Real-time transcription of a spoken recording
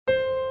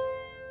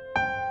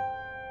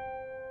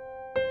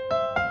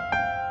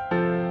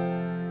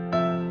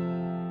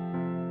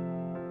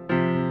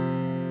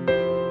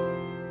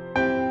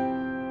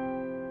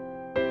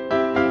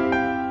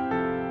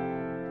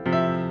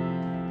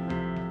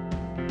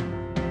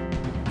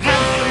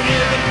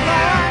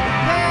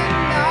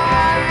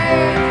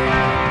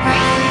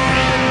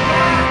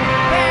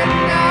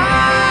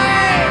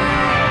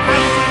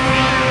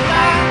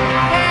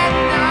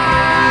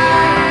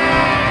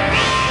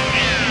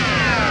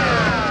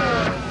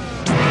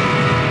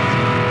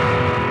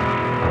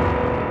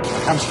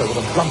hamster with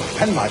a blunt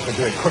penknife would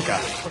do it quicker.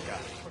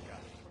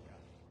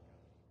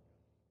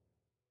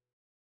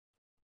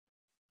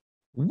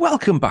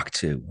 Welcome back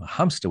to A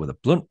Hamster with a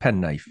Blunt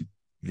Penknife,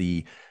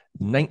 the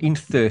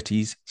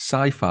 1930s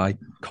sci-fi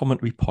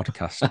commentary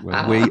podcast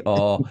where we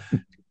are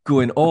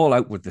going all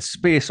out with the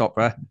space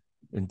opera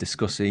and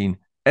discussing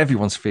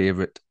everyone's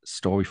favourite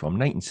story from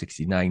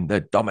 1969,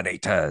 The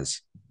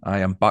Dominators.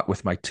 I am back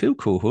with my two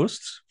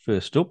co-hosts.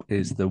 First up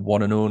is the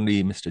one and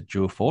only Mr.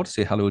 Joe Ford.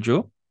 Say hello,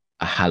 Joe.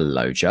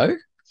 Hello, Joe.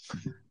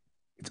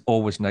 It's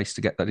always nice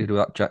to get that to do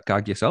that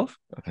gag yourself.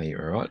 Thank you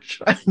very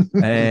much.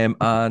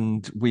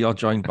 And we are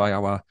joined by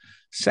our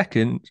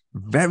second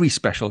very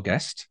special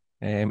guest.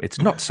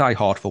 It's not Cy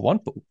Hard for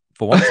once, but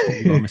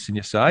we're missing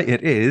your Cy.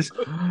 It is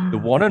the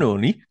one and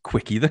only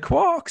Quickie the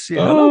Quarks.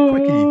 Yeah, hello,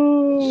 Quickie.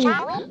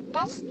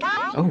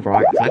 All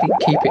right, bloody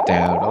keep it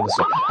down.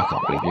 Honestly, I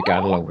can't believe you're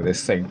going along with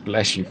this thing.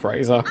 Bless you,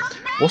 Frazer.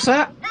 What's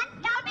that?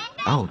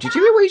 Oh, did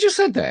you hear what he just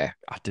said there?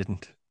 I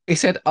didn't. He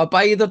said,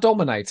 "Obey the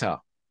Dominator."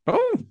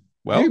 Oh,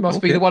 well, you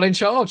must be the one in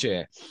charge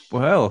here.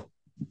 Well,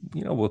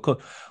 we'll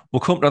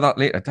come to that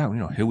later down.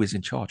 Who is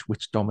in charge?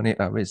 Which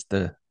Dominator is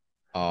the?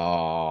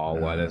 Oh,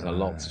 well, there's a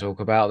lot to talk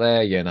about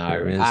there, And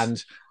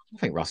I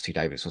think Rusty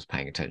Davies was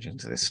paying attention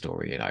to this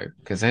story,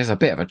 because there's a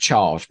bit of a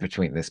charge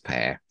between this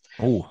pair.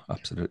 Oh,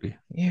 absolutely.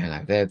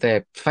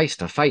 They're face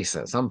to face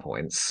at some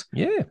points.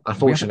 Yeah.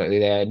 Unfortunately,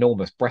 their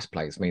enormous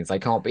breastplates means they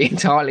can't be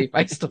entirely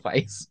face to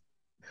face.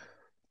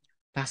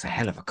 That's a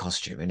hell of a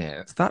costume, isn't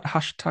it? Is that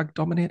hashtag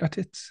Dominator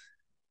tits?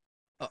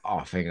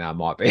 I think that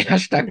might be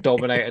hashtag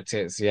Dominator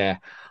tits. Yeah.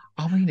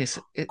 I mean, is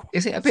it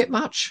a bit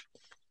much?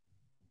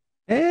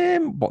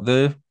 What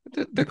the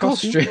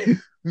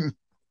costume?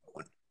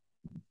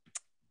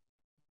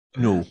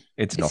 No,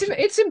 it's not.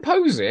 It's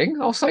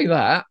imposing. I'll say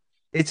that.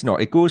 It's not.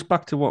 It goes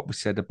back to what we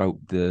said about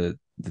the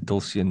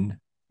Dulcian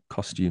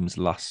costumes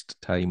last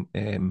time.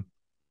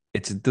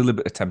 It's a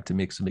deliberate attempt to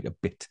make something a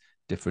bit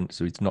different,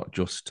 so it's not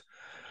just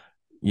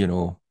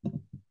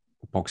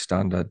bog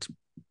standard,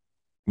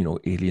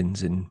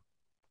 aliens in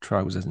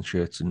trousers and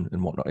shirts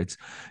and whatnot. It's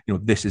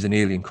this is an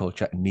alien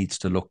culture and needs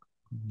to look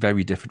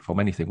very different from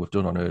anything we've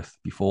done on Earth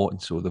before,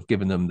 and so they've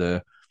given them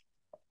the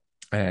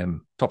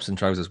tops and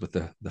trousers with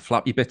the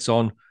flappy bits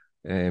on,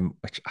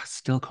 which I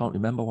still can't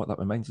remember what that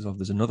reminds us of.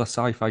 There's another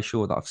sci-fi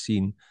show that I've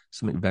seen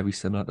something very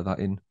similar to that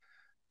in,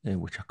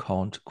 which I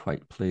can't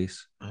quite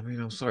place. I mean,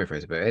 I'm sorry,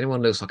 Fraser, but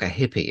anyone looks like a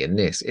hippie in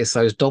this. It's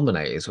those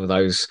Dominators with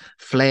those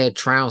flared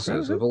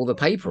trousers with all the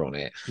paper on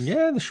it.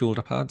 Yeah, the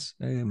shoulder pads.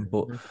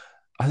 But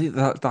I think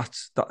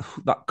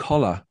that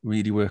collar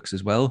really works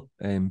as well,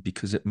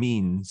 because it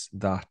means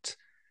that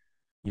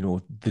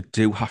they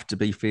do have to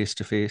be face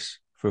to face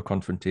for a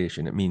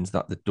confrontation. It means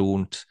that they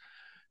don't,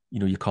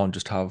 you can't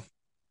just have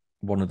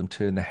one of them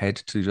turn the head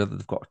to the other.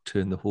 They've got to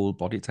turn the whole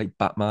body. It's like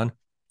Batman.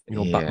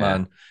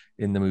 Batman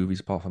in the movies,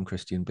 apart from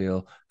Christian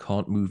Bale,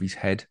 can't move his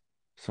head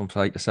from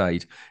side to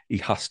side. He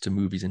has to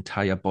move his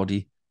entire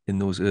body in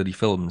those early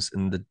films,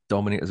 and the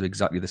Dominators are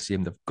exactly the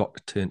same. They've got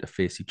to turn to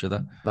face each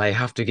other. They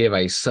have to give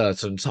a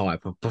certain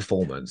type of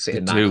performance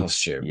in that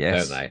costume,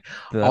 yes. Don't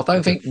they? I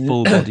don't think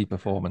full body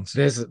performance.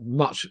 There's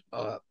much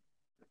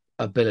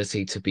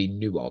ability to be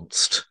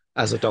nuanced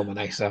as a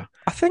Dominator.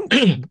 I think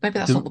maybe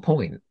that's not the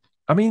point.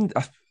 I mean,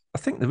 I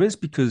think there is,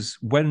 because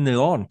when they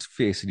aren't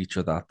facing each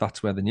other,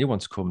 that's where the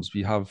nuance comes.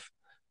 We have,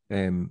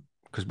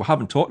 because we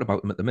haven't talked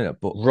about them at the minute,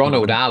 but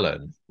Ronald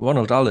Allen,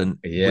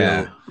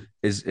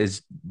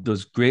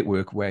 does great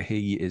work where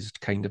he is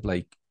kind of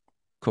like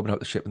coming out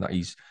the ship, and that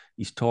he's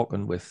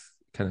talking with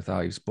Kenneth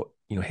Ives, but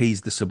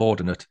he's the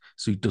subordinate,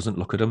 so he doesn't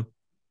look at him,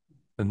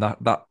 and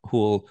that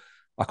whole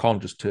I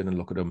can't just turn and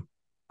look at him.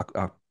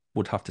 I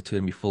would have to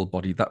turn my full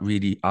body. That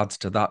really adds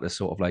to that. As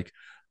sort of like,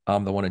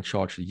 I'm the one in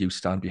charge, so you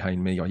stand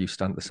behind me or you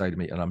stand at the side of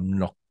me, and I'm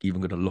not even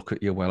going to look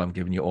at you while I'm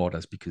giving you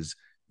orders because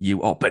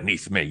you are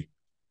beneath me.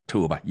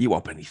 Tuba, you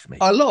are beneath me.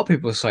 A lot of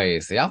people say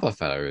it's the other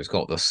fellow who's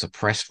got the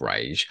suppressed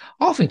rage.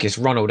 I think it's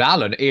Ronald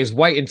Allen. He is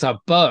waiting to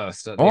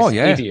burst at this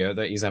idiot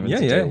that he's having to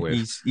deal with.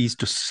 He's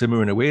just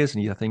simmering away, isn't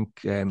he? I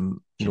think. You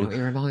know what he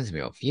reminds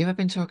me of? You ever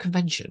been to a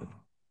convention?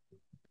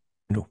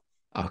 No.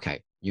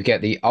 Okay. You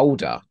get the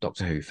older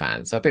Doctor Who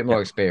fans, a bit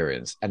more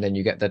experience, and then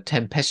you get the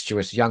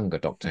tempestuous younger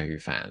Doctor Who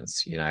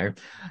fans,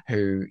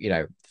 who,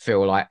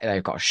 feel like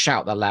they've got to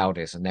shout the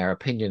loudest and their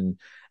opinion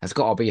has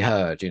got to be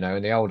heard,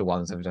 and the older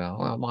ones have done,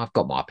 well, I've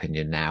got my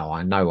opinion now.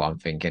 I know what I'm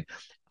thinking.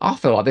 I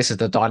feel like this is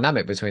the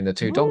dynamic between the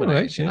two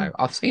Dominators,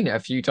 I've seen it a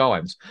few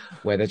times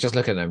where they're just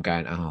looking at them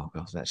going, oh,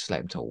 God, let's just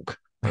let him talk.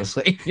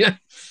 Honestly,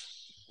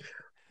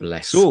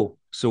 Bless.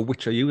 So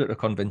which are you at a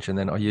convention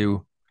then? Are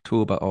you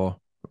Toba or...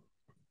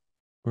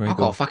 I've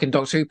got a fucking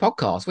Doctor Who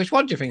podcast. Which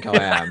one do you think I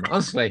am?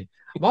 Honestly,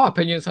 my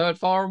opinion's heard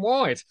far and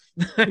wide.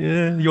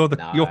 Yeah, you're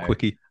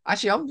Quickie.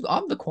 Actually,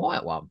 I'm the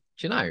quiet one.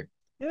 Do you know?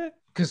 Yeah.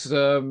 Because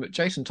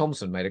Jason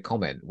Thompson made a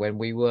comment when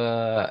we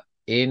were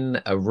in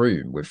a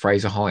room with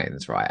Frazer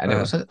Hines, right? And it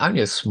was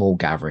only a small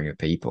gathering of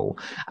people,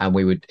 and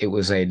it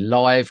was a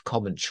live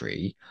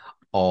commentary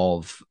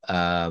of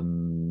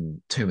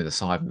Tomb of the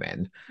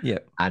Cybermen, Yeah.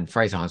 and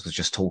Frazer Hines was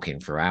just talking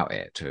throughout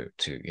it to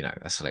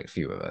a select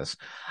few of us,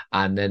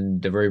 and then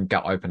the room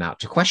got open out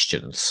to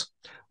questions.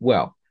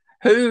 Well,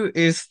 who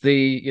is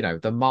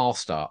the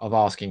master of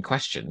asking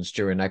questions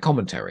during their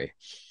commentary?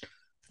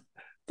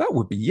 That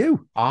would be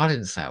you. I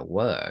didn't say a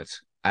word.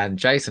 And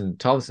Jason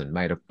Thompson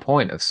made a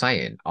point of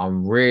saying,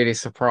 I'm really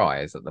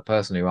surprised that the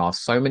person who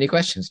asked so many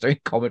questions during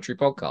commentary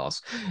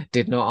podcasts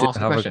did not Didn't ask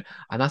a have question.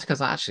 And that's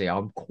because actually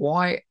I'm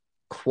quite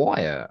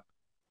quiet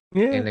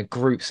Yeah. in a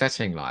group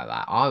setting like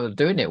that. I was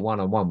doing it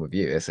one-on-one with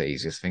you. It's the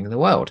easiest thing in the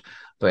world.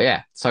 But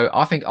yeah, so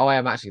I think I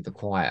am actually the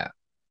quiet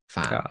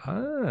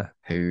fan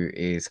who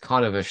is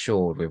kind of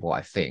assured with what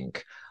I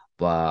think,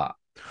 but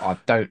I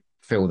don't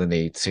feel the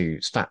need to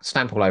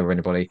stamp all over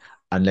anybody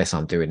unless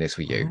I'm doing this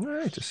with you.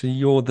 Right. So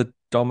you're the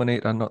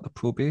dominator, not the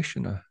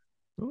probationer.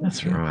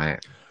 That's Okay. right.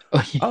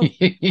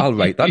 I'll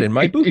write that in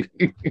my book.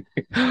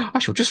 I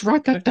shall just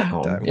write that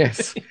down. Down.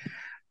 Yes.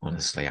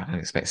 Honestly, I don't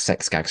expect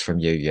sex gags from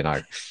you,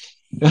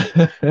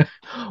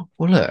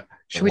 Well, look,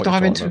 should we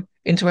dive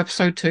into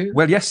episode 2?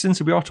 Well, yes,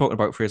 since we are talking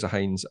about Frazer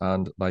Hines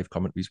and live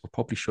commentaries, we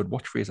probably should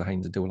watch Frazer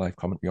Hines and do a live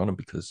commentary on him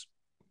because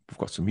we've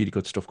got some really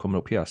good stuff coming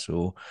up here.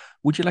 So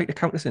would you like to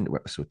count us into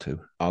episode 2?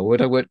 I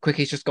would.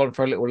 Quicky's just gone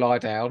for a little lie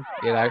down,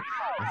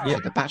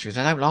 The batteries,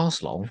 they don't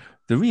last long.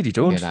 They really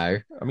don't.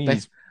 I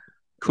mean,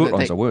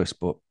 Crotons are worse,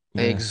 but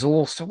they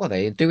exhaust. Well,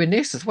 they're doing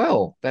this as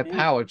well. Their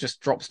power just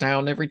drops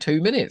down every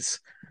 2 minutes.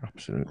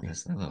 Absolutely.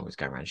 They always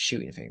go around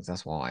shooting things.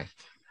 That's why.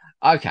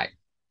 Okay.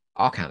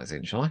 I'll count us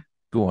in, shall I?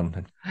 Go on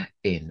then.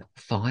 In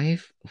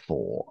 5,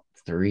 4,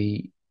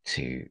 3,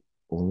 2,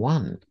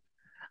 1.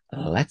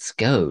 Let's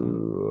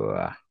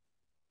go.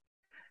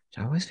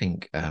 I always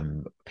think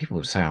people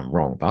would say I'm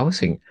wrong, but I always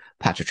think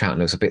Patrick Troughton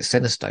looks a bit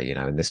sinister,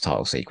 in this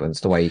title sequence,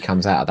 the way he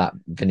comes out of that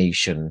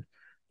Venetian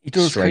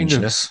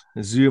strangeness. Kind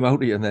of zoom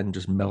out and then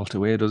just melt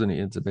away, doesn't he?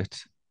 It's a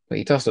bit. But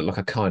he does look like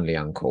a kindly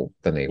uncle,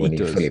 doesn't he, when he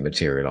fully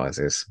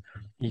materializes?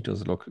 He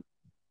does look.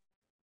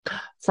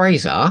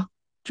 Frazer,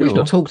 Joe. We've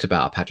not talked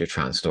about a Patrick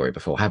Troughton story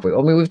before, have we?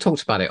 I mean, we've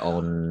talked about it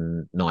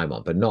on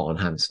Nymon, but not on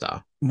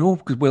Hamster. No,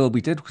 because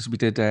we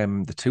did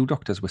the 2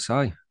 Doctors with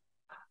Sai.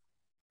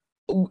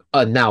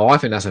 Now I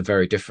think that's a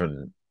very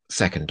different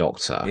second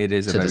Doctor. It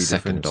is to the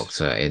second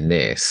Doctor in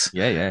this.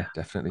 Yeah,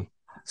 definitely.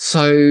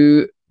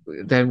 So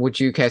then, would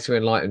you care to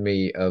enlighten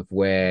me of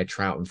where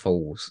Troughton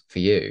falls for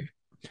you?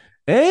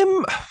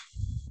 That's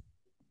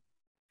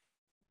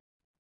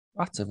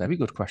a very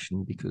good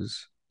question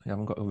because I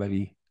haven't got a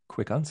very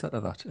quick answer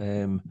to that.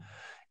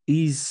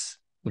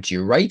 Would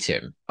you rate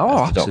him?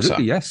 Oh,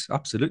 absolutely, yes,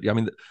 absolutely. I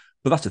mean,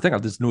 but that's the thing.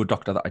 There's no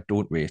Doctor that I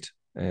don't rate.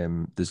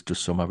 There's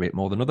just some I rate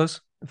more than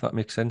others, if that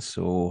makes sense.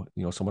 So,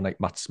 someone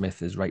like Matt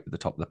Smith is right at the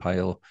top of the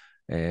pile.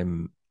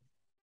 Tom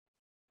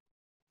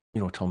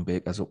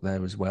Baker's up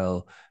there as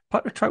well.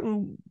 Patrick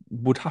Troughton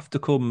would have to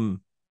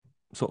come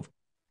sort of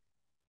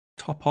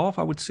top half,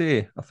 I would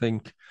say. I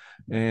think.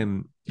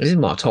 This is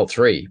my top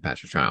 3,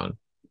 Patrick Troughton.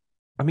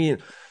 I mean,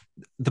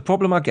 the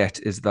problem I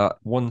get is that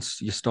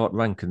once you start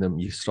ranking them,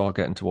 you start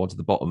getting towards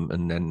the bottom,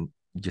 and then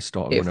you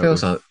start. And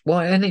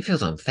it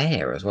feels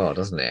unfair as well,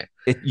 doesn't it?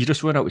 You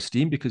just run out of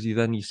steam because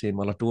you're saying,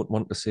 well, I don't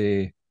want to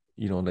say,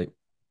 like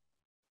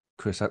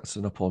Chris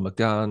Atkinson or Paul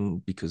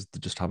McGann because they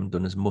just haven't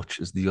done as much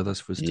as the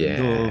others for us to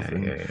love.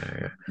 And,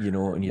 yeah.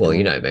 And well,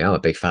 me, I'm a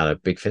big fan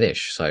of Big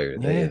Finish, so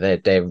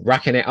they're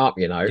racking it up,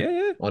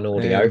 on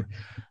audio.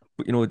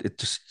 But it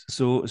just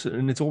so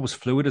and it's always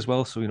fluid as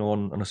well. So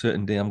on a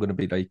certain day I'm going to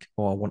be like,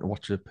 oh, I want to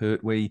watch a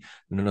Pertwee,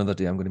 and another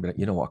day I'm going to be like,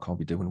 what I can't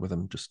be doing with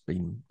him, just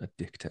being a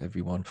dick to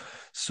everyone.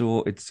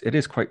 So it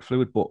is quite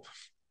fluid, but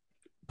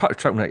Patrick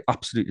Troughton, I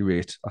absolutely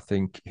rate. I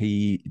think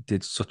he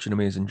did such an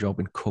amazing job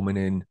in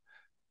coming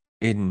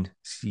in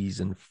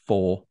season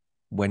 4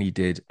 when he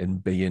did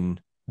and being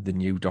the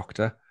new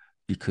Doctor,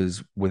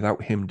 because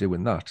without him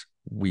doing that,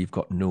 we've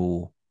got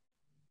no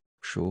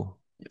show.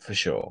 For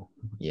sure.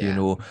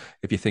 Yeah.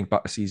 If you think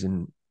back to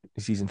season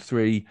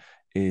 3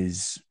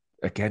 is,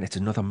 again, it's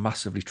another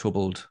massively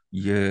troubled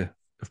year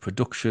of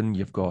production.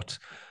 You've got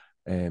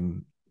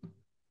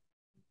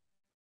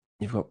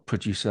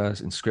producers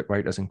and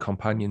scriptwriters and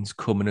companions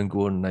coming and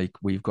going. Like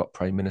we've got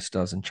prime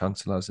ministers and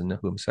chancellors and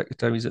home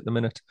secretaries at the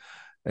minute.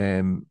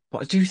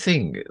 But I do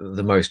think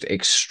the most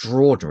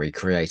extraordinary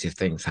creative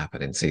things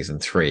happen in season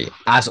 3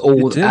 as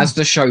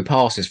the show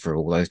passes through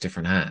all those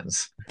different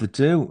hands. They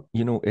do.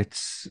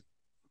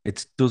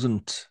 It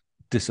doesn't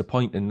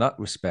disappoint in that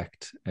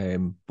respect.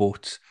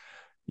 But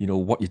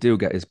what you do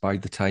get is by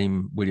the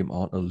time William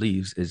Arnold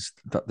leaves, is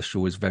that the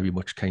show is very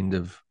much kind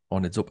of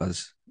on its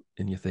uppers,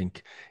 and you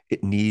think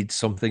it needs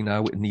something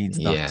now. It needs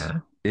that. Yeah.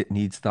 It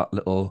needs that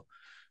little.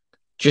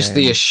 Just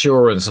the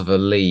assurance of a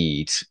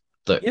lead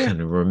that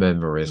can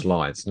remember his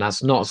lines, and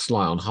that's not a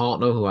slight on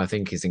Hartnell, who I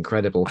think is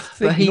incredible.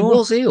 But he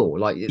was ill.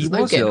 Like there's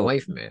no getting away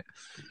from it.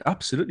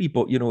 Absolutely,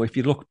 but if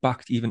you look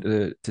back even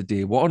to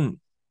day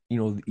one,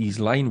 these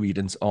line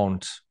readings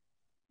aren't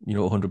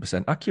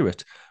 100%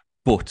 accurate,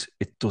 but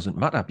it doesn't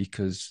matter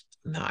because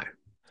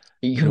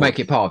You can make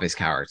it part of his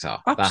character.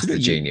 That's the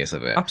absolutely, genius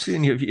of it.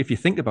 absolutely. If you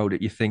think about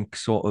it, you think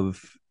sort of,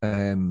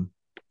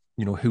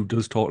 who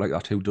does talk like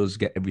that? Who does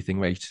get everything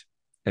right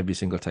every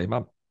single time?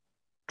 I'm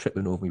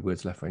tripping over my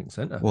words left, right, and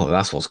centre. Well,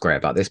 that's what's great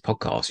about this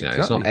podcast. You know,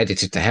 it's not Exactly.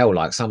 edited to hell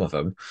like some of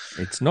them.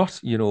 It's not,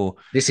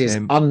 This is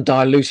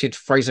undiluted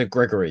Frazer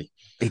Gregory.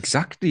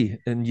 exactly.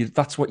 And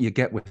that's what you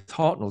get with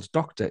Hartnell's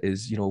Doctor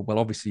is, well,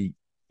 obviously,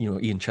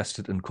 Ian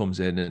Chesterton comes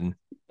in and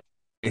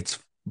it's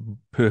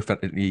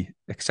perfectly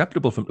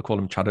acceptable for him to call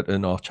him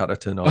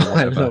Chatterton or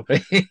whatever,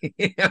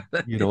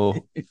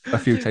 a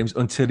few times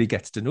until he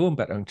gets to know him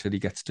better, until he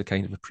gets to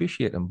kind of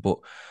appreciate him. But,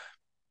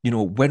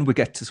 when we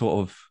get to sort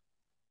of,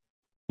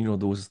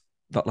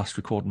 that last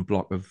recording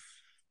block of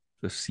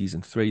the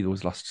season 3,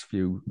 those last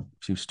few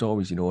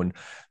stories, and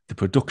the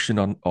production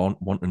on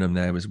wanting him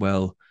there as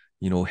well,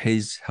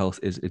 his health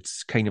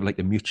it's kind of like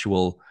a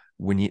mutual,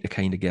 we need to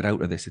kind of get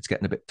out of this. It's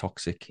getting a bit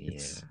toxic. Yeah.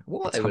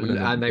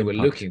 They were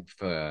looking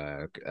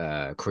for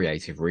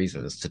creative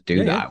reasons to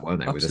do that, weren't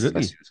they?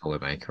 Absolutely. With the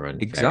Toymaker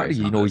and exactly.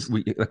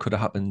 That could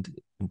have happened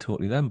in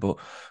totally then. But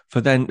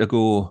for them to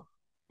go,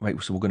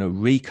 right, so we're going to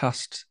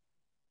recast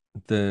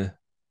the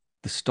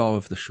star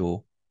of the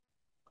show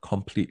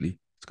completely.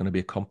 It's going to be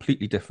a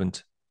completely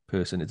different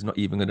person. It's not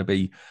even going to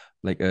be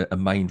like a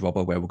mind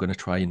robber where we're going to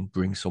try and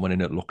bring someone in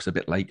that looks a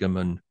bit like him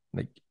and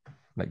like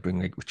bring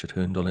like Richard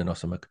Herndon in or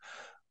something.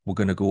 We're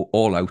going to go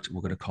all out.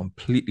 We're going to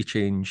completely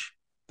change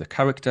the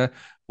character.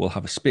 We'll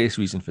have a space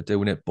reason for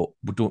doing it, but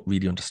we don't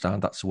really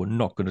understand that. So we're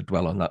not going to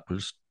dwell on that. We'll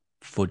just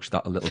fudge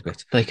that a little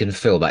bit. They can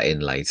fill that in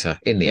later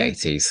in the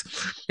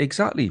 80s.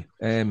 Exactly.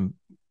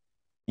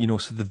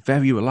 So they're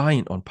very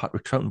reliant on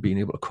Patrick Troughton being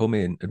able to come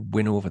in and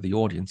win over the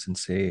audience and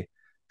say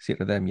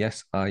to them,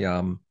 yes, I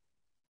am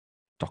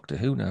Doctor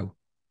Who now.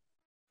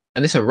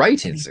 And it's a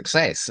rating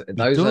success.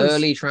 Those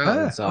early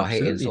Troughtons are absolutely.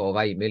 hitting sort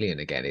of 8 million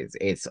again.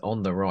 It's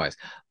on the rise.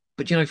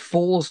 But I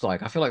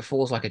feel like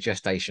 4's like a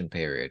gestation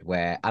period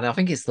where, and I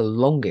think it's the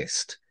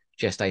longest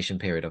gestation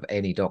period of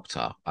any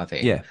Doctor, I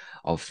think,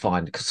 of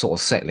sort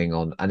of settling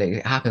on, and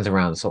it happens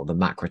around sort of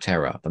the Macra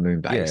Terror, the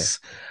moon base.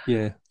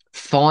 Yeah.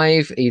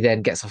 5, he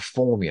then gets a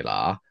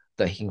formula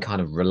that he can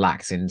kind of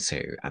relax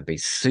into and be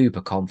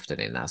super confident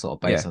in, that sort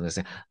of based on this.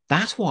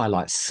 That's why I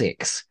like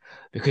 6,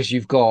 because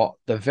you've got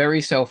the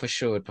very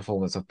self-assured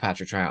performance of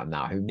Patrick Troughton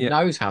now, who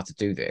knows how to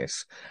do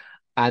this.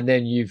 And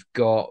then you've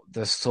got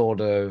the sort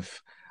of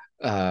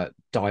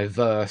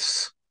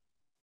diverse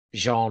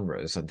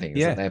genres and things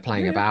that they're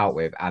playing about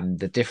with, and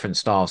the different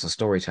styles of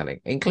storytelling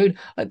include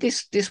like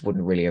this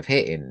wouldn't really have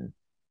hit in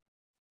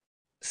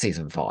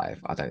season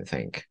 5, I don't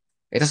think.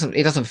 It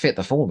doesn't fit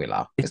the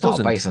formula. It's not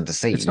a Base Under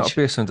Siege. It's not a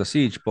Base Under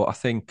Siege, but I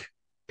think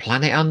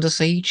Planet Under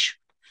Siege.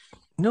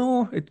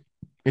 No,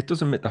 it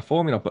doesn't fit that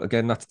formula. But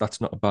again,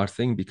 that's not a bad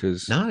thing,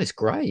 because no, it's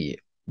great.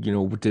 We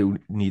do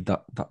need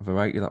that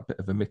variety, that bit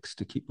of a mix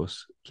to keep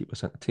us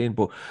entertained.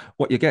 But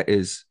what you get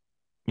is,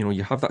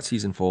 you have that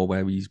season 4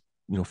 where he's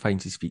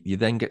finds his feet. You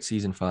then get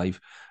season 5,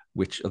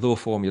 which, although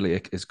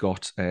formulaic, has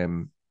got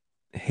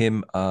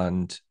him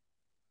and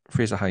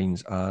Frazer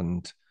Hines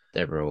and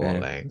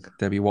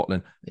Debbie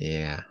Watling.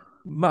 Yeah.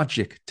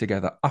 Magic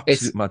together.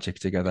 Absolute magic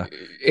together.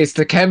 It's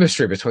the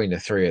chemistry between the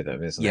 3 of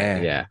them, isn't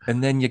it? Yeah.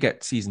 And then you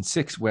get season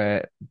 6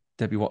 where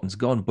Debbie Watlin's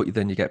gone, but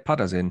then you get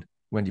Padders in,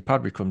 Wendy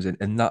Padbury comes in,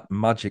 and that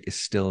magic is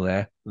still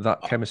there.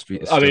 That chemistry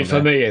is still there.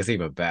 For me, it's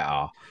even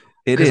better.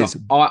 It is.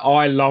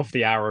 I love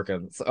the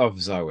arrogance of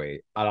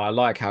Zoe, and I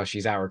like how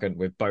she's arrogant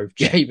with both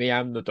Jamie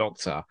and the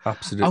Doctor.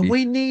 Absolutely. And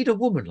we need a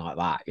woman like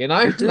that,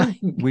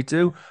 We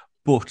do.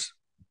 But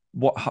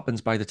what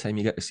happens by the time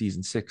you get to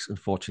season 6,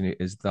 unfortunately,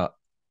 is that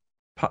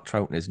Pat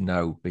Troughton is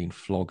now being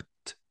flogged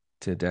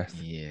to death.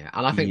 Yeah,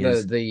 and I think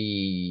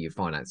the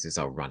finances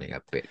are running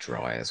a bit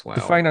dry as well.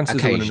 The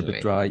finances are running a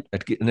bit dry.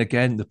 And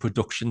again, the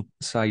production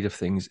side of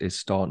things is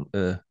starting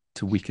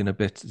to weaken a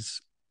bit.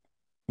 It's,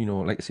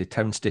 like I say,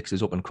 Terrence Dicks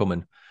is up and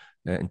coming,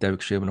 and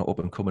Derek Sherman are up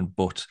and coming,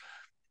 but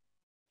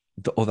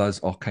the others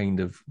are kind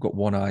of got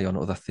one eye on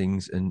other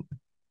things, and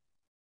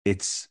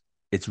it's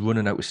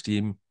running out of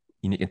steam.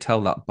 You can tell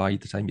that by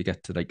the time you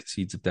get to like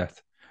Seeds of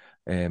Death,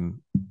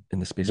 in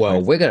the space.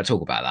 Well, we're going to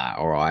talk about that.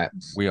 All right,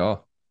 we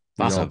are.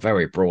 That's a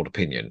very broad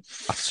opinion.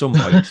 At some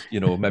point,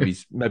 maybe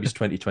it's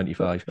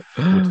 2025.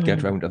 We'll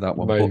get around to that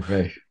one.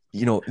 Maybe.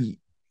 But,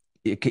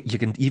 you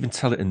can even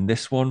tell it in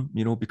this one,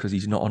 because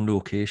he's not on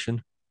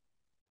location.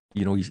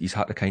 He's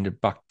had to kind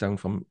of back down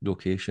from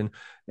location.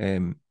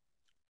 The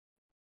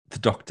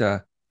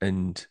Doctor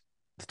and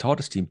the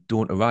TARDIS team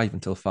don't arrive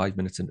until 5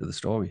 minutes into the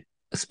story.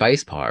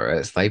 Space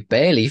Pirates, they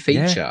barely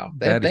feature. Yeah,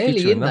 they're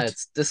barely in the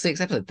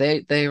 6th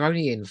episode. They're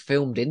only in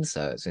filmed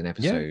inserts in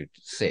episode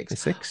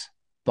 6.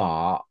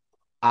 But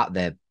at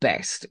their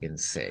best in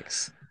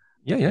 6.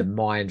 The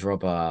mind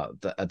robber,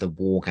 the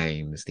war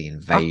games, the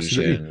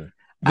invasion.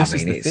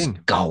 Absolutely. It's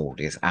gold.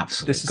 It's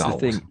absolute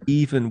gold. This is the thing.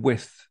 Even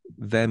with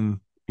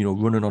them,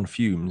 running on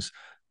fumes,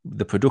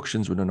 the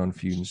production's running on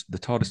fumes, the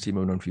TARDIS team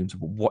are running on fumes.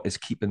 But what is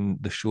keeping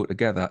the show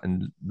together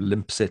and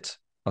limps it,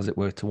 as it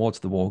were, towards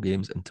the war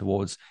games and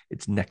towards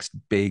its next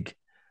big,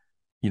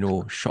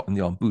 shot in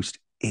the arm boost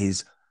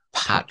is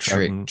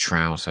Patrick Troughton.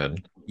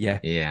 Troughton. Yeah.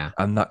 Yeah.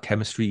 And that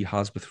chemistry he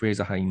has with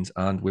Frazer Hines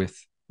and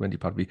with Wendy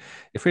Padbury.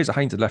 If Frazer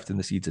Hines had left in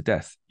the Seeds of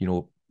Death,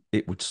 the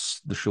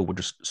show would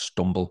just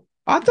stumble.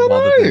 I don't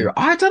know.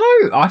 I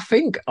don't know. I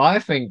think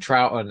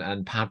Troughton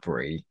and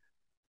Padbury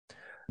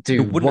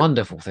do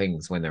wonderful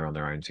things when they're on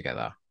their own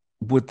together.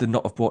 Would they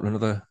not have brought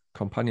another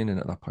companion in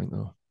at that point,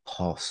 though?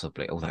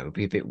 Possibly, although it would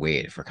be a bit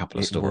weird for a couple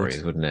of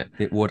stories, wouldn't it?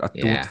 It would. I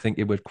don't think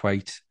it would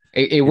quite.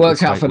 It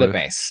worked out for the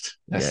best.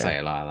 Let's say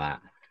it like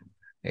that.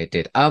 It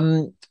did.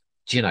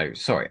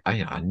 Sorry,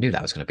 I knew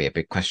that was going to be a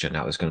big question.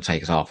 That was going to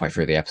take us halfway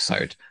through the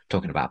episode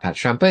talking about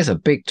Patrick, but it's a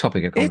big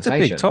topic of conversation.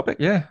 It's a big topic,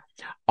 yeah.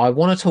 I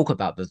want to talk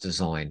about the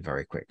design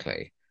very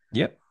quickly.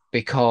 Yep.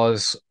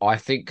 Because I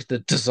think the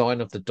design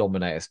of the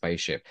Dominator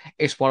spaceship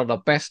is one of the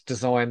best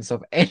designs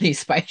of any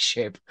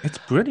spaceship. It's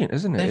brilliant,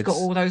 isn't it? They've got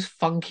all those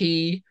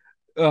funky,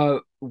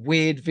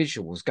 weird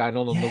visuals going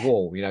on the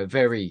wall.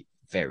 Very,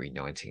 very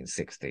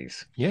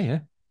 1960s.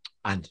 Yeah.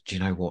 And do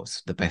you know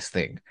what's the best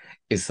thing?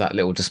 Is that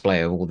little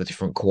display of all the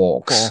different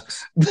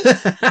quarks.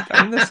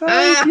 On the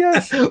side,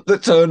 yes.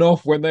 That turn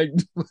off when they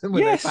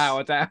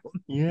power down.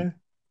 Yeah.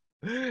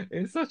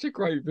 It's such a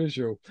great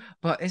visual.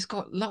 But it's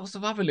got lots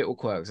of other little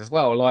quirks as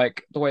well,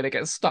 like the way they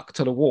get stuck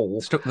to the wall.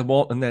 Stuck to the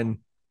wall, and then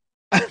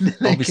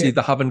obviously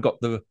they haven't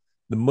got the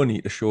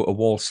money to show a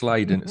wall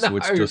sliding, so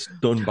it's just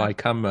done by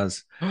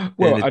cameras.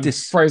 Well, and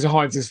Frazer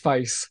Hines'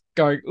 face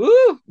going,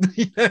 ooh!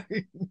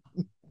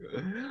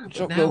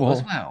 Now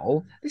as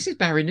well, this is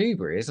Barry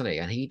Newbury, isn't he?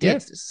 And he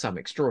did some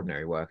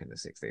extraordinary work in the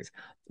 60s.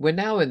 We're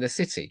now in the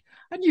city,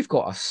 and you've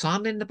got a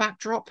sun in the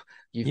backdrop.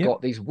 You've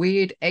got these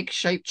weird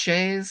egg-shaped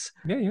chairs.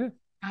 Yeah.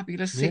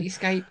 Fabulous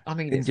cityscape. I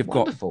mean, it's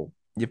wonderful.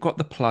 You've got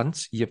the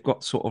plants, you've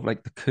got sort of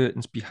like the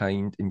curtains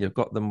behind, and you've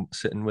got them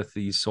sitting with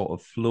these sort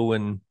of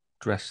flowing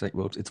dress-like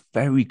robes. It's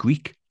very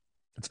Greek.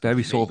 It's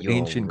very sort of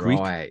ancient Greek.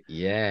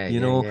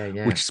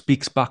 Yeah. Which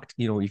speaks back,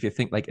 if you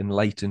think like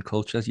enlightened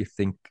cultures, you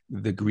think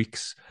the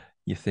Greeks,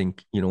 you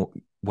think,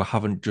 we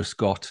haven't just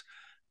got,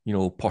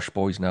 posh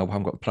boys now. We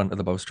haven't got the Plant of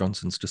the Boris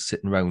Johnsons just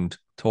sitting around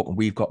talking.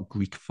 We've got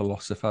Greek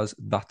philosophers.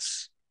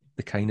 That's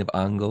the kind of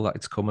angle that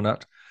it's coming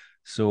at.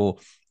 So,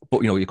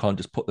 but you can't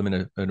just put them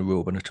in a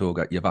robe and a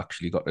toga. You've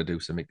actually got to do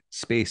something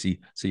spacey.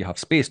 So you have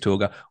space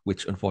toga,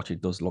 which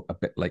unfortunately does look a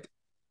bit like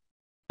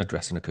a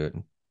dress and a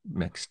curtain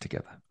mixed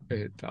together.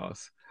 It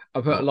does.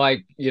 But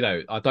I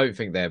don't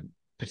think they're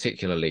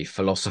particularly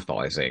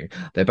philosophizing.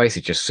 They're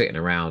basically just sitting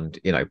around,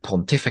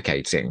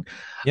 pontificating.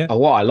 Yeah. And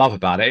what I love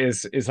about it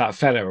is that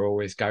fella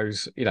always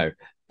goes,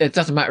 it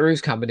doesn't matter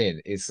who's coming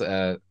in. It's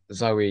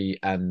Zoe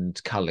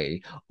and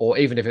Cully, or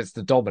even if it's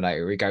the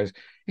Dominator, he goes,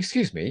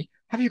 "Excuse me,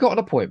 have you got an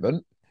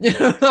appointment?" It's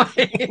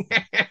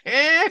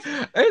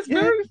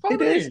very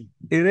funny.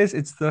 It is.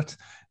 It's that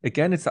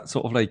again. It's that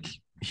sort of like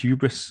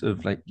hubris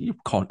of like, you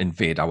can't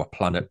invade our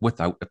planet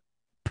without a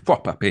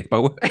proper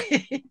paperwork.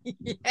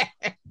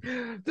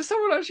 Does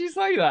someone actually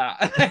say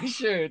that? They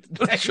should.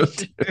 They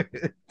should.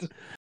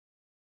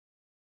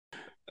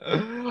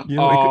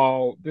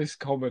 This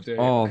comedy.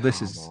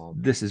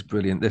 This is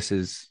brilliant. This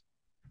is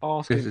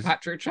asking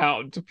Patrick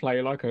Troughton to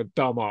play like a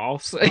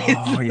dumbass.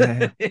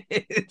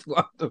 It's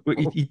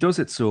wonderful. He does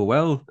it so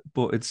well,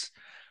 but it's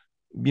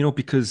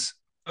because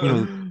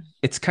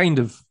it's kind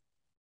of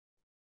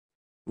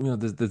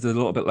there's a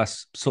little bit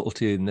less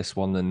subtlety in this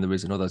one than there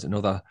is in others. In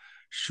other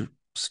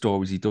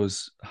stories, he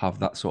does have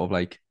that sort of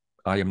like,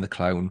 I am the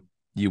clown,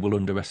 you will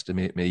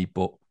underestimate me,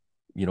 but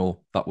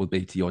that will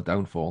be to your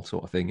downfall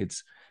sort of thing.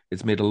 It's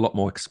made a lot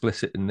more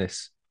explicit in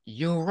this.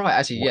 You're right,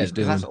 actually, because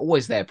that's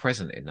always there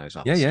present in those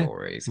other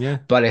stories. Yeah.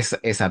 But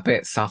it's a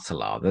bit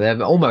subtler.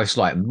 They're almost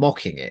like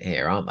mocking it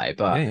here, aren't they?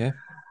 But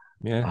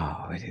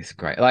yeah. Oh, it is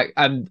great.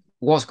 And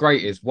what's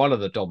great is one of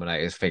the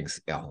Dominators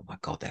thinks, "Oh my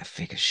god, they're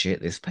thick as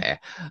shit, this pair,"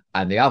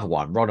 and the other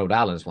one, Ronald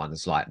Allen's one,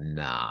 is like,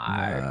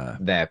 "No,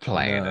 they're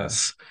playing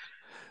us."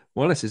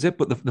 Well, this is it.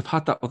 But they've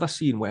had that other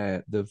scene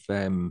where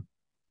they've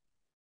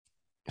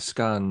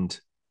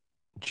scanned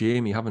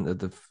Jamie, haven't they?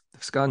 They've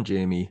scanned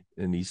Jamie,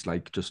 and he's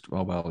like, just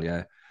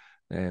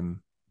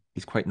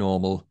he's quite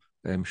normal.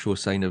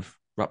 Shows sign of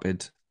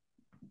rapid,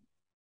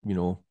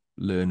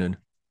 learning,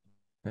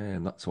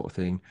 and that sort of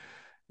thing.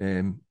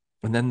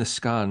 And then they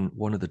scan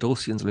one of the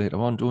Dulcians later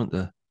on, don't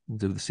they?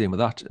 Do the same with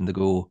that, and they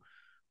go,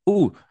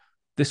 "Oh,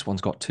 this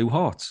one's got 2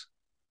 hearts."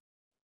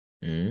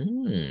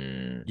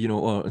 And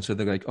so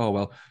they're like, "Oh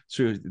well."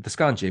 So the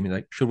scan Jamie,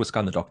 like, should we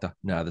scan the Doctor?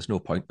 Nah, there's no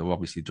point. They're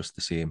obviously just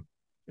the same,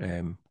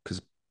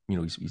 because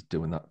he's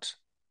doing that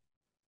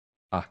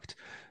act.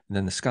 And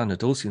then the scan the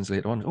Dulcians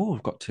later on. "Oh,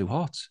 we've got 2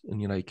 hearts,"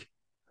 and you're like,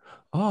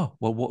 "Oh,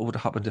 well, what would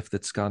have happened if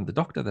they'd scanned the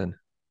Doctor then?"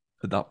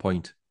 At that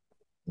point,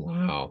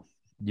 wow.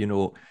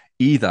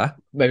 Either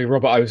maybe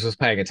Robert Owens was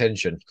paying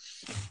attention.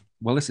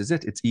 Well, this is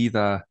it. It's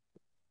either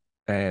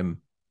the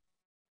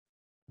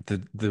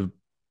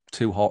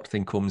 2 heart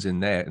thing comes in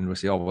there, and we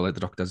say, "Oh well, the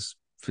Doctor's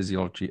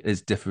physiology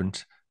is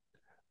different,"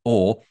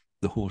 or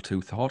the whole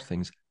 2 heart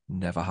things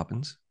never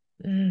happens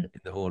in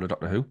the whole of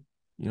Doctor Who.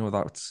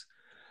 That's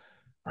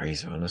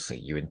Frazer. Honestly,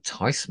 you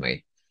entice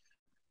me.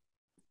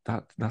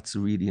 that's a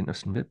really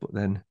interesting bit. But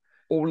then,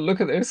 Oh,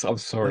 look at this. I'm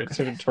sorry look at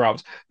to this.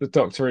 interrupt. The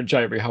Doctor and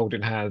Jamie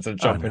holding hands and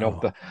I jumping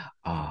off know.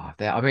 the.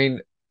 There. I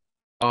mean,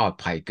 I'd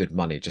pay good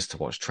money just to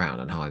watch Troughton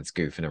and Hines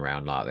goofing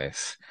around like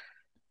this.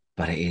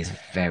 But it is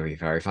very,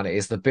 very funny.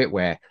 It's the bit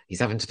where he's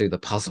having to do the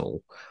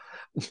puzzle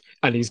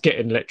and he's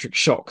getting electric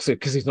shocks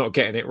because he's not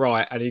getting it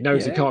right, and he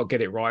knows he Yeah. can't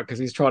get it right because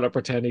he's trying to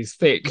pretend he's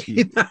thick.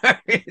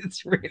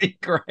 It's really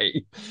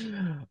great.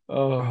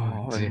 Oh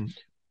Oh, dear. and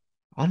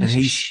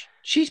Honestly,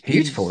 she's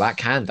beautiful, that he's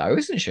Kando,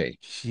 isn't she?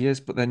 she is.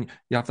 But then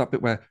you have that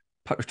bit where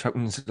Patrick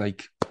Troughton's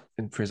like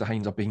and Fraser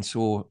Hines are being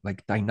so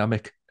like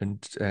dynamic,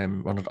 and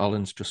Ronald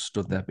Allen's just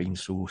stood there being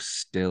so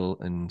still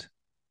and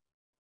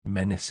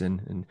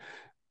menacing. And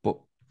but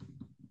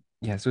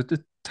yeah, so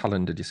the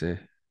Talon, did you say?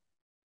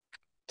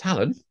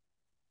 Talon,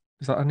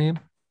 Is that her name?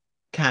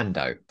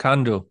 Kando.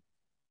 Kando.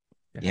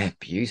 Yeah, Yes.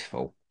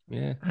 beautiful.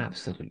 Yeah.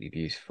 Absolutely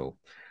beautiful.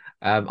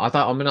 I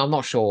thought. I mean, I'm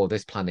not sure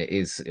this planet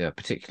is a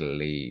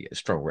particularly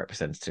strong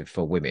representative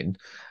for women.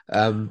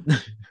 Um,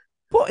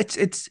 But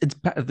it's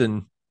better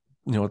than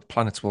the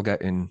planets we'll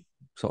get in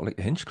sort of like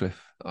the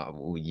Hinchcliffe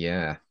well,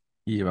 yeah,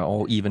 era,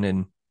 or even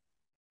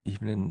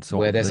in sort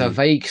where of there's a the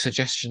vague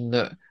suggestion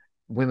that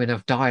women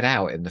have died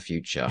out in the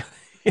future,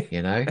 and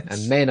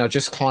yes. men are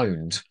just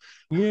cloned.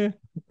 Yeah.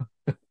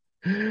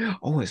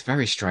 Oh, it's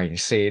very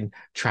strange seeing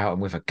Troughton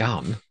with a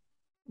gun,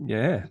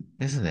 Yeah.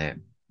 isn't it?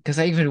 Because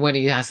even when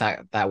he has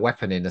that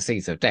weapon in the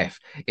Seeds of Death,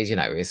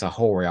 it's a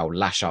hoary old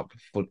lash up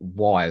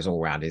wires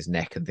all around his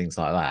neck and things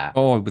like that.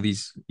 Oh, with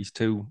these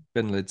two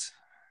bin lids.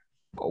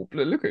 Oh,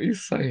 look at you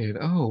saying,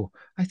 oh,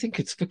 I think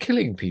it's for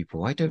killing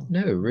people. I don't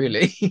know,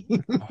 really.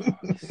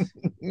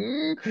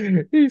 Oh,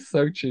 He's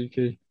so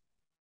cheeky.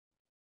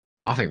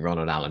 I think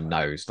Ronald Allen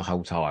knows the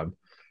whole time.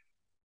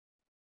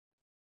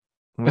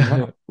 I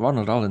mean,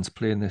 Ronald Allen's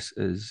playing this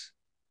as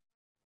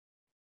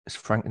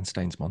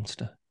Frankenstein's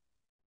monster.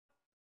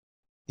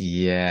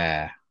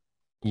 Yeah.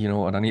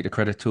 And I need to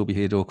credit Toby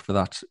Haydock for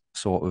that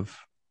sort of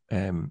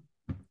um,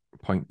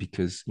 point,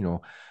 because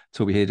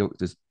Toby Haydock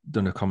has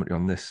done a commentary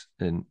on this,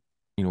 and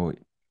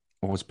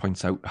always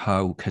points out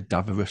how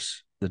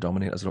cadaverous the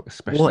Dominators look,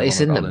 Well, especially it's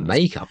Ronald in the Allen.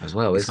 makeup as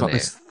well, He's isn't got it?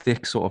 this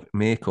thick sort of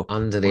makeup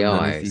Under the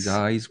underneath his eyes.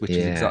 eyes, which is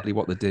Yeah. exactly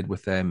what they did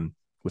with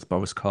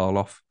Boris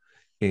Karloff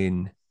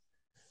in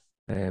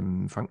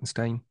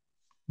Frankenstein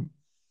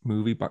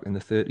movie back in the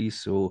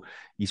 30s. So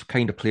he's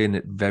kind of playing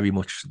it very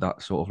much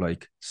that sort of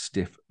like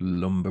stiff,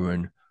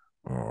 lumbering.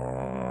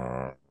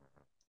 And,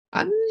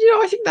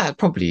 I think that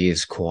probably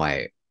is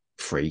quite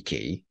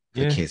freaky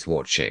for Yeah, kids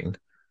watching.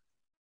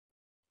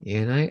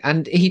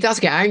 And he does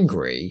get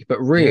angry, but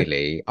yeah.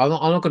 really, I'm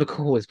not going to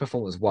call his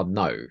performance one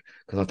note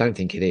because I don't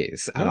think it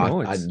is. And No, I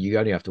no, and you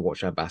only have to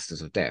watch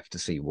Ambassadors of Death to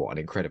see what an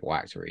incredible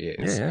actor he yeah,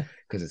 is, yeah.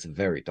 because it's a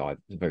very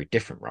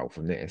different role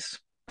from this.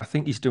 I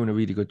think he's doing a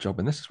really good job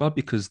in this as well,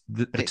 because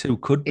the, But the two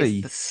could it's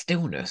the be,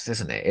 stillness,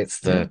 isn't it?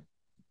 It's yeah.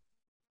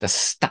 the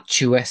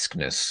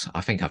statuesqueness.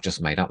 I think I've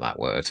just made up that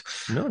word.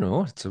 No,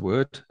 no, it's a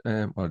word.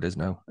 Well, it is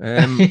now.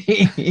 But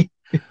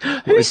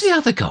Who's the it's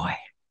other guy?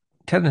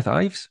 Kenneth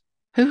Ives.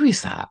 Who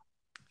is that?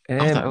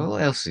 What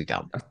Um, else has he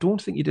done? I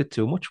don't think he did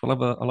too much. I'll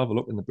have a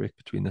look in the break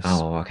between this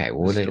Oh, okay.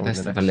 Well, this story and let's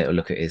the have a next. little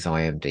look at his Um,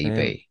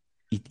 IMDb.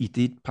 he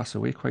did pass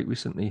away quite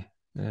recently.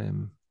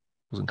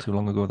 Wasn't too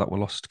long ago that we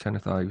lost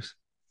Kenneth Ives.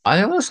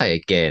 I want to say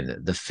again,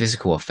 the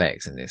physical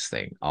effects in this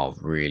thing are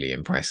really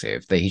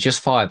impressive. That he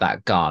just fired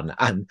that gun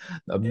and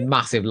a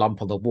massive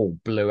lump on the wall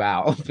blew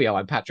out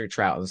behind Patrick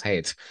Troughton's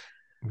head.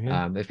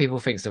 Yeah, If people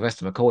think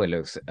Sylvester McCoy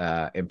looks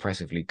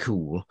impressively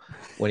cool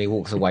when he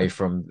walks away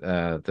from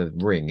the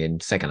ring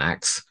in second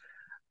acts,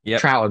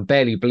 yep. Troughton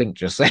barely blinked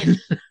just then.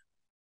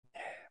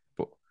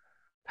 But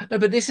No,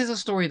 but this is a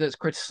story that's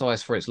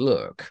criticized for its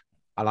look.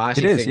 And I it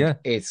actually is, think yeah.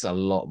 it's a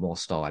lot more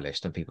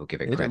stylish than people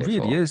give it It credit really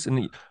for. is.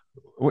 And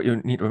what you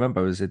need to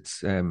remember is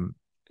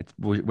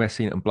we're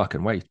seeing it in black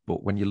and white,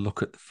 but when you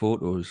look at the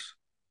photos,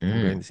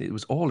 Mm. it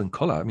was all in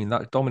color. I mean,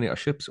 that Dominator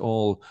ship's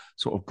all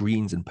sort of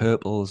greens and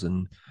purples,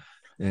 and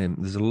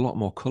there's a lot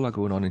more color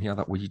going on in here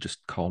that we just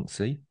can't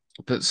see.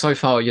 But so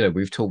far,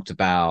 we've talked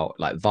about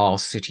like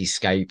vast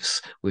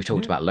cityscapes, we've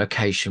talked Yeah. about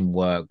location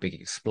work, big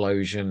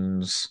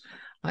explosions.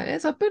 Like,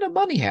 there's a bit of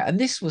money here. And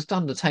this was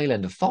done the tail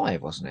end of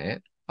five, wasn't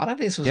it? I don't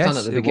think this was done at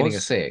Yes, the it beginning of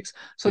was. six.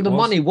 So It the was.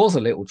 money was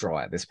a little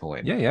dry at this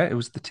point. Yeah, yeah. It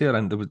was the tail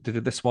end. They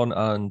did this one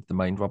and the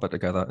Mind Robber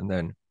together, and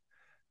then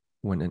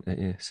went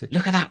into six.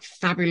 Look at that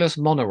fabulous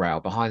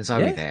monorail behind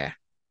Zoe Yeah, there.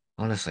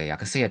 Honestly, I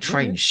can see a yeah, yeah.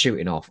 train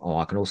shooting off. Oh,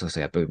 I can also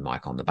see a boom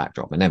mic on the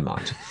backdrop, but never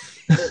mind.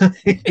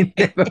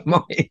 Never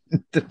mind.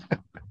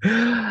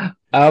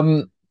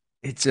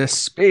 It's a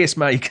space,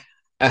 Mike.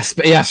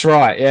 That's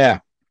right. Yeah,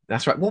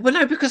 that's right. Well, but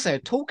no, because they're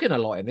talking a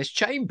lot in this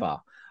chamber.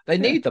 They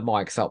Yeah, need the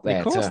mics up of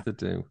there course to they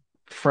do.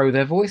 throw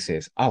their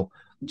voices. Oh,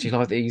 do you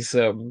like these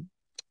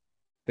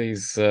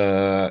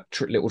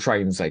little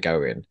trains they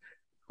go in?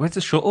 Well, it's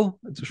a shuttle.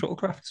 It's a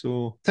shuttlecraft.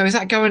 So So is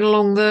that going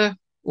along the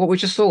what we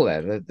just saw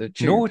there, the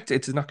tube? no,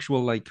 it's an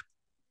actual like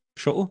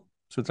shuttle.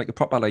 So it's like a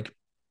proper like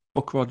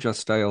Buck Rogers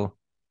style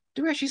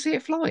Do we actually see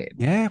it flying?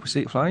 Yeah, we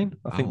see it flying.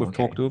 I think Oh, we've okay.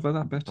 talked over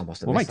that bit. I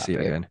must have We missed might that see it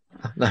bit. again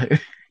No.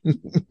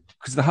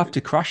 because they have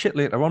to crash it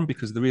later on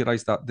because they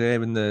realise that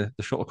they're in the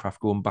shuttlecraft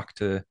going back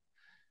to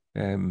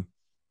um,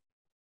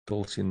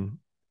 Dulcian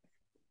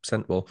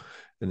Central,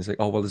 and it's like,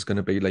 oh well, there's going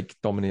to be like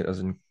Dominators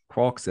and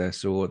Quarks there,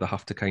 so they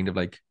have to kind of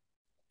like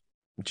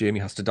Jamie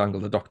has to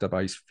dangle the Doctor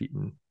by his feet,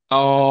 and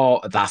Oh,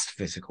 that's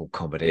physical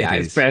comedy it at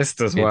its is,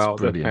 best as it's well.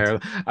 The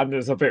brilliant. pair, and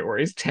there's a bit where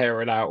he's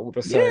tearing out all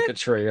the Yeah,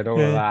 circuitry and all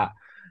of yeah, that.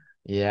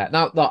 Yeah,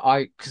 no,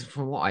 because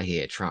from what I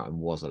hear, Troughton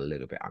was a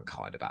little bit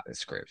unkind about this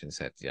script and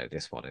said,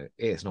 this one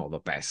it's not the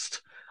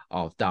best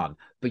I've done,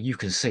 but you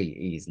can see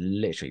he's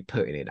literally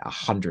putting in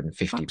absolutely.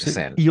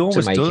 150% He to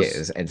always make it does.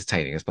 as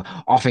entertaining as. But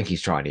I think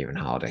he's trying even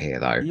harder here,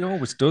 though. He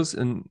always does,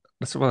 and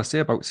that's what I say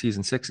about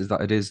season 6 is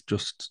that it is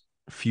just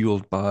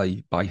fueled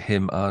by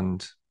him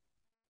and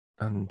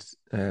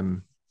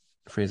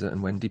Fraser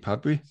and Wendy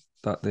Padbury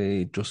that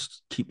they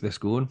just keep this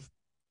going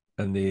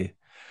and they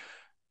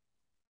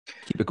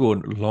keep it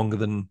going longer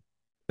than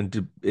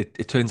and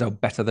it turns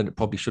out better than it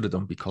probably should have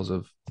done because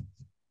of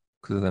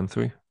them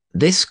three.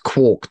 This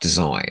Quark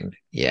design,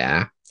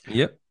 yeah,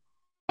 Yep.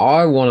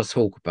 I want to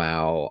talk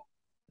about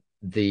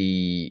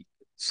the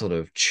sort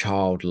of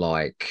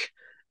childlike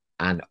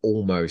and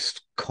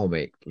almost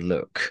comic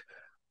look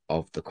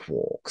of the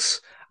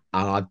Quarks.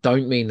 And I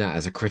don't mean that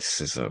as a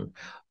criticism,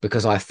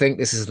 because I think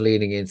this is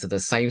leaning into the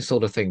same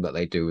sort of thing that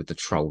they do with the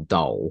Troll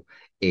Doll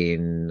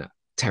in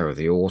Terror of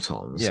the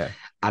Autons. Yeah.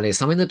 And it's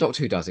something that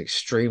Doctor Who does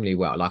extremely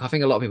well. Like, I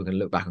think a lot of people can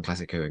look back on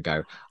Classic Who and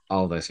go,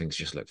 oh, those things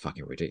just look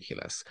fucking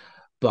ridiculous.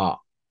 But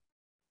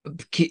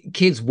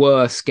kids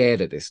were scared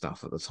of this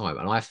stuff at the time.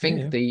 And I Yeah. think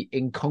Yeah. the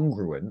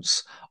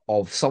incongruence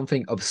of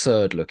something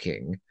absurd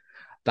looking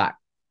that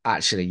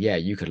actually, yeah,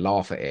 you could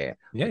laugh at it,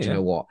 Yeah. but you Yeah.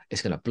 know what?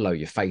 It's going to blow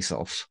your face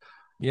off.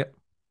 Yep.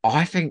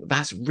 I think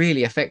that's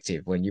really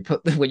effective when you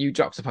when you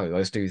juxtapose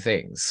those two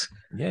things.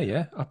 Yeah.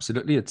 Yeah.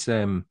 Absolutely.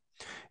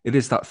 It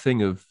is that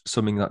thing of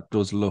something that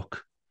does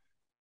look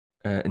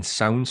and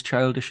sounds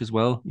childish as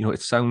well. You know,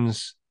 it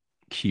sounds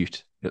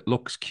cute. It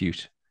looks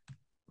cute, I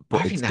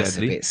but think it's that's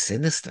a deadly. bit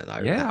sinister though,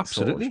 Yeah. that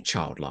sort of Absolutely.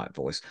 childlike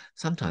voice.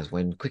 Sometimes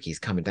when Quickie's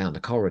coming down the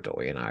corridor,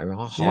 I'll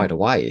Yeah. hide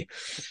away.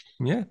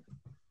 Yeah.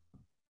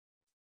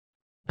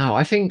 No,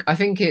 I think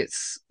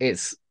it's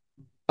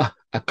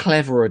a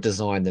cleverer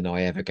design than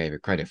I ever gave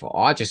it credit for.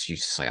 I just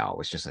used to say, "Oh,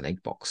 it's just an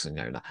egg box,"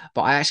 and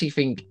but I actually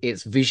think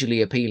it's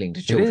visually appealing to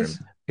It children is.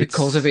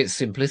 because of It's its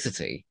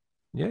simplicity.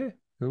 yeah.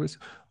 It was.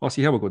 I'll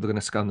see how we go. They're going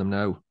to scan them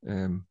now,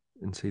 and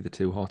see the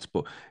two hearts.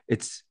 But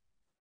it's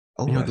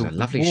Oh, there's a the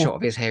lovely shot walk.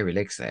 of his hairy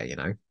legs there.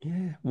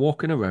 Yeah,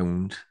 walking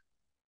around.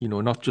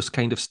 Not just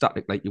kind of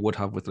static like you would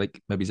have with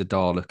like maybe a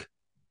Dalek.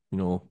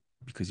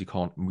 Because you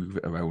can't move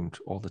it around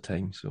all the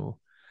time. So,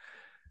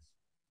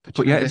 But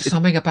but yeah, there's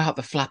something about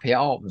the flappy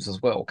arms as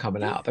well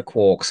coming out of the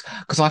Quarks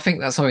because I think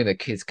that's something that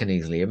kids can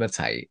easily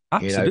imitate.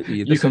 absolutely.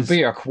 You This can is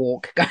be a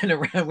Quark going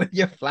around with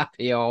your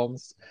flappy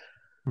arms.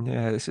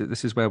 yeah. This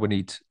is where we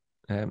need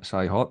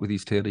Cy Hart with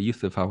his tale of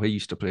youth of how he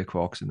used to play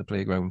Quarks in the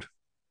playground.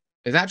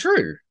 Is that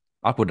true?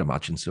 I would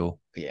imagine so.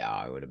 Yeah,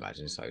 I would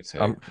imagine so too.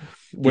 Um,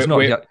 he's not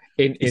We're yet.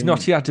 in He's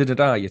not yet to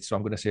deny it, so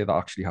I'm going to say that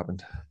actually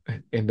happened.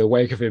 in the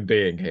wake of him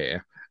being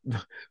here.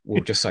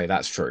 We'll just say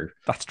that's true.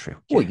 That's true.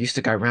 Well, Yeah. he used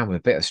to go around with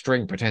a bit of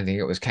string pretending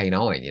it was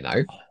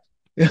K9.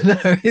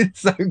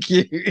 It's so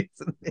cute,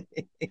 isn't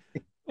it?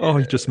 Oh,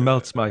 he just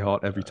melts my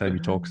heart every time he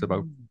talks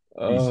about his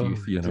Oh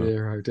youth.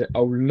 dear, oh dear.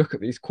 Oh, look at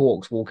these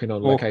Quarks walking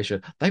on Walk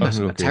location. They on must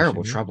have had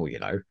terrible location. trouble.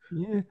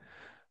 Yeah.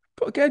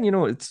 But again,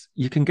 it's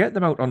you can get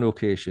them out on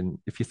location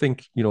if you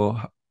think,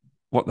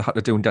 what they had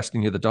to do in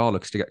Destiny of the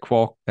Daleks to get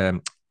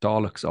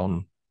Daleks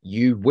on.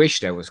 You wish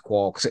there was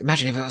Quarks.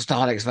 Imagine if it was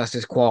Daleks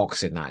versus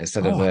Quarks in that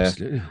instead of Oh,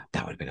 absolutely.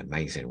 that would have been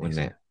amazing, wouldn't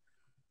it?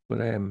 But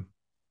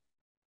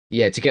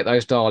Yeah, to get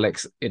those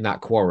Daleks in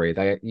that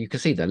quarry, you can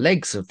see the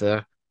legs of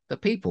the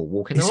people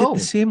walking is it along. the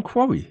same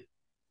quarry?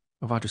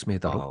 Or have I just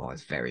made that up? Oh,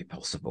 it's very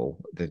possible.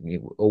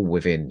 All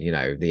within, the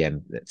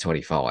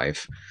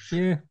M25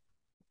 Yeah.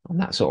 on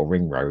that sort of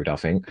ring road, I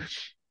think.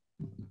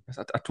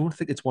 I don't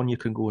think it's one you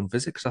can go and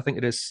visit because I think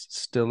it is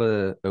still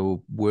a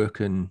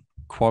working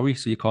quarry,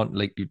 so you can't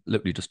like you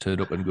literally just turn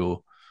up and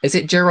go. Is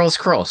it Gerald's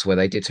Cross where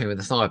they did Tomb of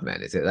the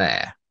Cybermen? Is it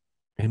there?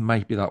 It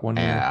might be that one.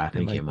 Yeah, Yeah, I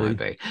think it be. might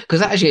be.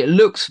 Because actually it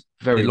looks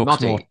very It looks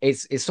muddy. more.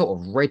 It's sort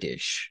of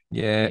reddish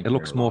Yeah, in it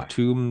looks real more life.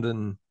 Tomb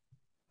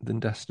than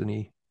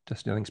Destiny.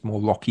 Destiny, I think, it's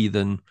more rocky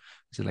than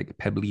is it like a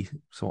pebbly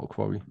sort of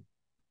quarry.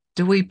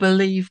 Do we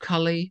believe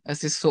Cully as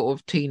this sort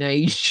of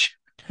teenage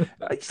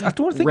I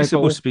don't think he's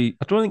rebel? supposed to be.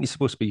 I don't think he's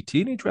supposed to be a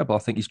teenage rebel. I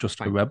think he's just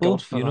a Thank rebel.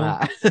 God for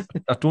that.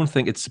 I don't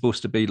think it's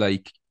supposed to be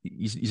like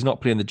he's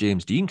not playing the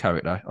James Dean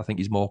character. I think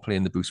he's more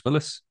playing the Bruce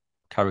Willis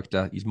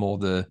character. He's more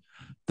the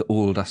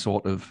older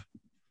sort of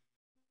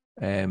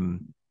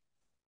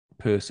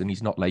person.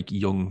 He's not like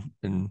young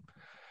and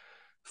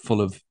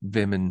full of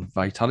vim and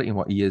vitality. And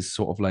what he is,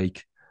 sort of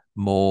like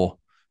more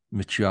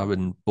mature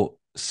and but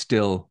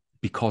still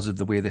because of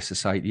the way this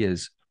society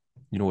is,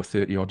 a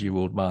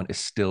 30-odd-year-old man is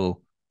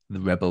still the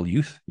rebel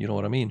youth. You know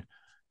what I mean?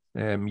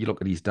 You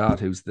look at his dad,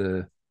 who's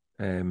the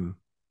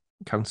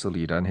council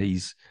leader, and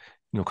he's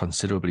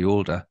considerably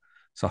older.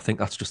 So I think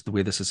that's just the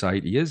way the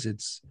society is.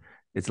 It's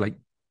like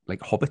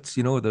hobbits,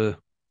 the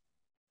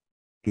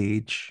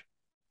age.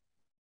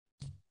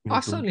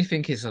 I certainly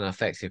think it's an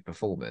effective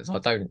performance. I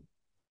don't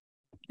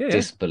Yeah,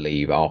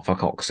 disbelieve Arthur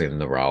Cox in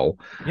the role.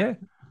 yeah.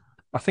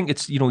 I think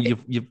it's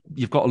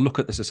you've got to look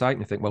at the society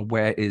and think, well,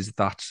 where is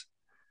that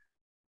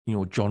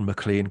John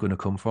McClane going to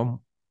come from?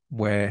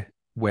 Where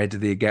do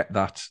they get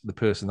that the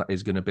person that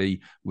is going to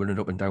be running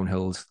up and down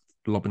hills,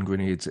 lobbing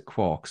grenades at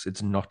Quarks?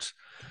 It's not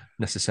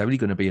necessarily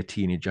going to be a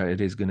teenager. It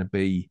is going to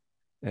be.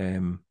 I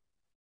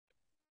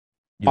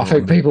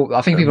think people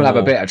have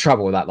a bit of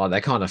trouble with that. Like they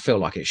kind of feel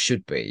like it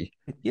should be,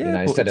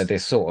 instead of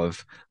this sort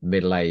of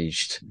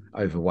middle-aged,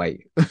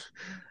 overweight.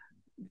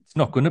 It's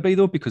not going to be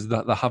though, because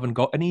they haven't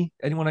got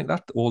anyone like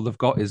that. All they've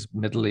got is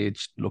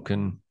middle-aged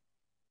looking,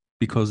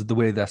 because of the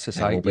way their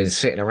society They've all been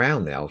sitting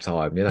around the whole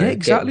time, Yeah,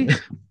 exactly.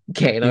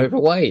 getting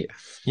overweight.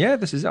 Yeah,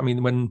 this is. I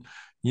mean, when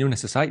you're in a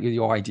society,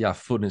 your idea of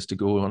fun is to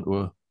go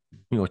onto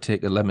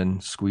take a lemon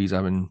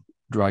squeezer and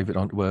drive it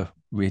onto a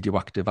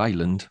radioactive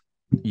island.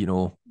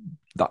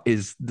 That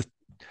is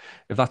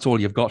if that's all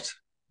you've got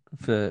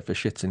for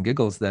shits and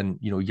giggles, then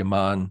your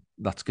man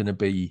that's going to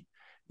be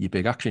your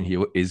big action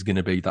hero is going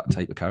to be that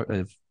type of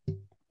character of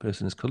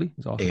person as Cully.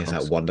 He has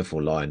that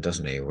wonderful line,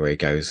 doesn't he, where he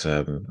goes,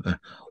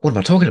 "What am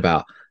I talking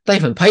about? They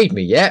haven't paid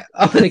me yet.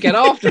 I'm going to get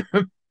after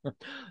them."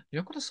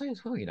 You've got to say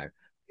as well,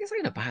 this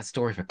ain't a bad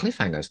story for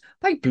cliffhangers.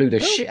 They blew the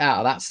shit out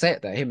of that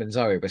set that him and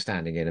Zoe were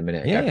standing in a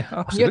minute ago. Yeah,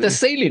 absolutely. You had the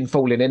ceiling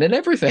falling in and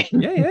everything.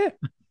 Yeah.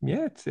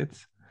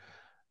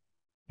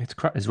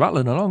 It's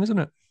rattling along, isn't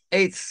it?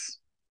 It's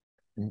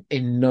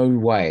in no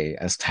way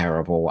as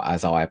terrible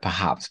as I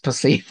perhaps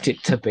perceived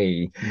it to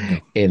be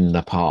in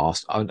the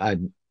past. Are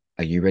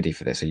you ready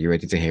for this? Are you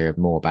ready to hear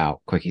more about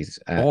Quickie's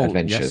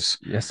adventures?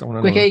 Yes, I want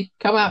to know. Quickie,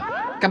 come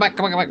out. Come back.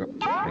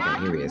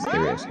 Okay, here he is.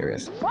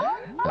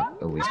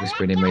 Oh, he's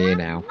whispering in my ear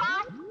now.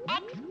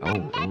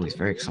 Oh, he's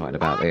very excited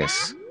about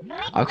this.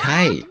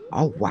 Okay.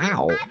 Oh,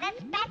 wow.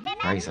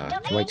 Frazer,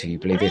 wait till you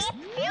believe this.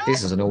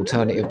 This is an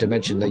alternative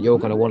dimension that you're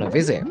going to want to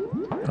visit.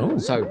 Oh.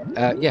 So,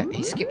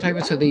 he skipped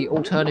over to the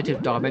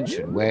alternative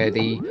dimension where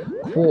the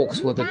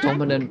Quarks were the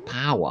dominant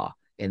power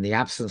in the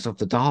absence of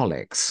the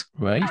Daleks.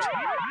 Right.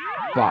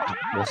 But,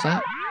 what's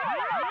that?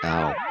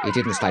 Oh, he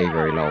didn't stay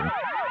very long.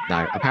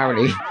 No,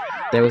 apparently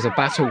there was a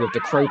battle with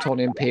the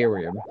Troughton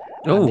Imperium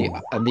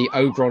and the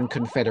Ogron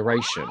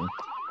Confederation.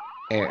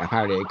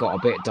 Apparently it got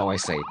a bit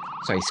dicey,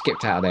 so he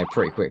skipped out of there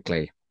pretty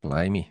quickly.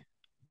 Blimey.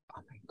 Oh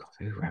my God,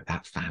 who wrote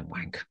that fan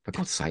wank? For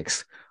God's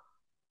sakes.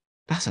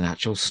 That's an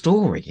actual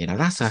story,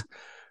 that's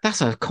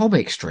a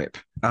comic strip.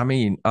 I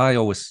mean, I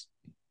always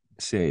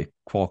say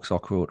Quarks or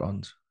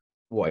Crotons.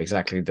 What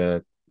exactly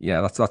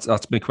Yeah,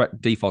 that's my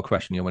default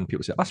question. When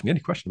people say, "Ask me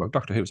any question about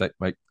Doctor Who," it's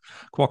like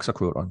Quarks or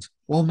Crotons.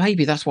 Well,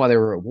 maybe that's why they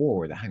were at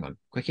war. Hang on,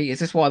 Quickie, is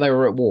this why they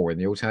were at war in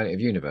the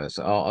alternative universe?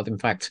 Are in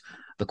fact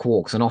the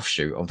Quarks an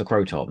offshoot of the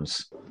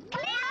Crotons?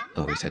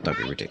 Oh, he said, "Don't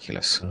be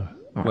ridiculous."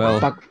 Right, well,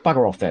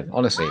 bugger off then.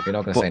 Honestly, if you're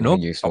not going to say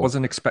anything useful. I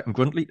wasn't expecting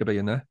Gruntley to be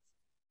in there.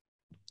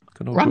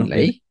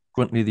 Gruntley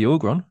the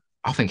Ogron.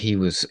 I think he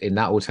was in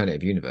that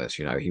alternative universe.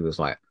 He was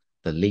like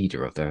the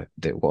leader of the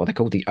what are they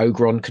called? The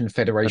Ogron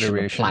Confederation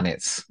of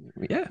Planets.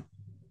 Yeah,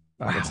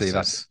 I can see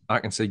that. I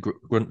can see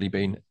Gruntley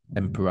being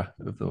emperor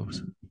of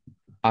those.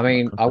 I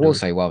mean, I will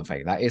say one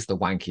thing. That is the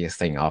wankiest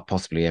thing I've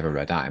possibly ever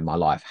read out in my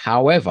life.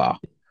 However,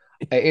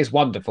 it is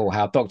wonderful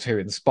how Doctor Who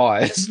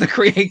inspires the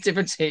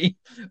creativity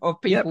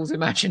of people's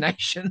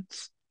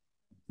imaginations.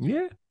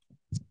 Yeah.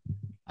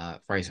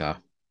 Frazer,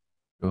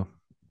 sure.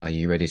 Are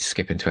you ready to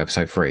skip into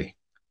episode 3?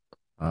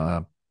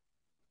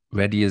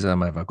 Ready as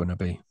I'm ever going to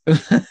be.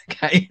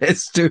 Okay,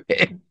 let's do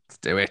it. Let's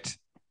do it.